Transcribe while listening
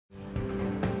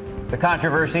The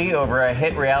controversy over a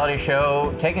hit reality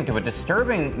show taken to a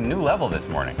disturbing new level this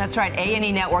morning. That's right.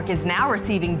 A&E Network is now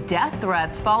receiving death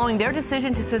threats following their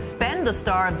decision to suspend the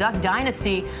star of Duck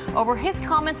Dynasty over his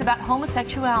comments about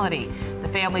homosexuality. The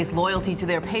family's loyalty to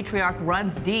their patriarch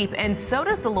runs deep, and so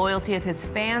does the loyalty of his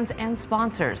fans and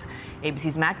sponsors.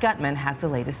 ABC's Matt Gutman has the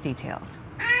latest details.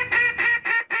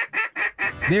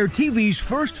 They're TV's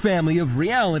first family of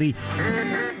reality,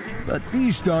 but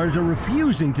these stars are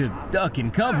refusing to duck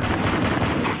and cover.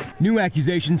 New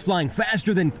accusations flying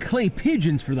faster than clay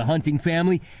pigeons for the Hunting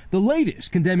family. The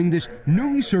latest condemning this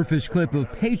newly surfaced clip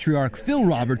of patriarch Phil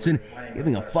Robertson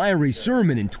giving a fiery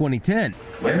sermon in 2010.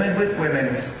 Women with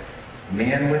women,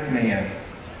 men with men.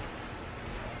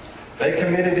 They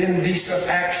committed indecent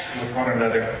acts with one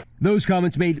another. Those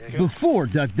comments made before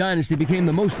Duck Dynasty became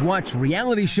the most watched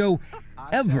reality show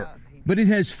ever. But it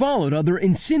has followed other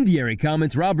incendiary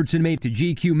comments Robertson made to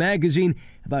GQ magazine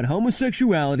about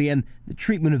homosexuality and the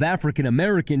treatment of African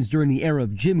Americans during the era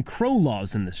of Jim Crow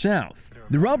laws in the South.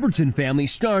 The Robertson family,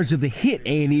 stars of the hit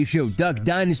A&E show Duck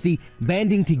Dynasty,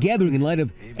 banding together in light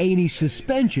of A&E's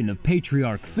suspension of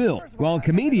patriarch Phil, while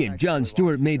comedian Jon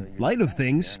Stewart made light of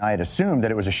things. I had assumed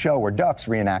that it was a show where ducks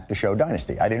reenact the show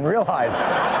Dynasty. I didn't realize,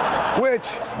 which,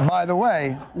 by the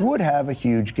way, would have a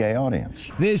huge gay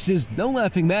audience. This is no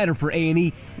laughing matter for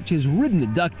A&E, which has ridden the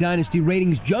Duck Dynasty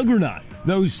ratings juggernaut.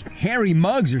 Those hairy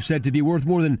mugs are said to be worth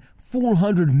more than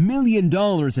 $400 million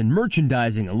in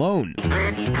merchandising alone.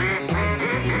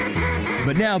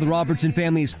 But now the Robertson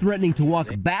family is threatening to walk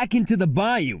back into the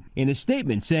bayou in a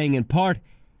statement saying, in part,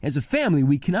 as a family,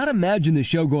 we cannot imagine the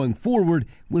show going forward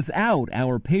without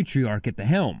our patriarch at the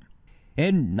helm.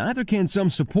 And neither can some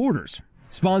supporters.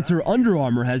 Sponsor Under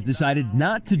Armour has decided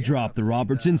not to drop the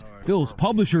Robertsons. Phil's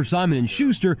publisher Simon &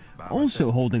 Schuster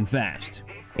also holding fast.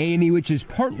 A&E, which is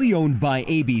partly owned by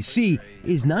ABC,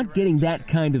 is not getting that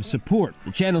kind of support.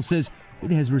 The channel says it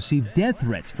has received death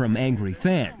threats from angry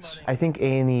fans. I think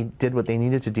A&E did what they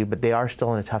needed to do, but they are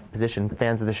still in a tough position.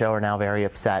 Fans of the show are now very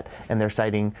upset, and they're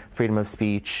citing freedom of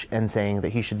speech and saying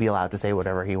that he should be allowed to say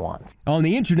whatever he wants. On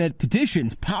the internet,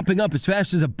 petitions popping up as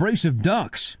fast as a brace of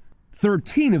ducks.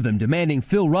 13 of them demanding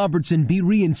Phil Robertson be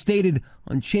reinstated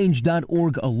on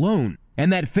Change.org alone.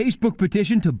 And that Facebook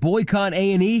petition to boycott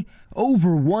A&E, over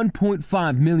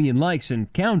 1.5 million likes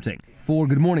and counting. For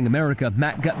Good Morning America,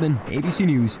 Matt Gutman, ABC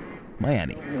News,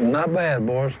 Miami. Not bad,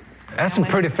 boys. That's some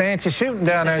pretty fancy shooting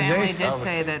down there, Jason. The family did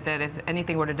say that if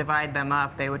anything were to divide them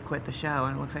up, they would quit the show,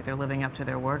 and it looks like they're living up to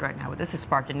their word right now. But this has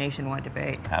sparked a nationwide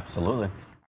debate. Absolutely.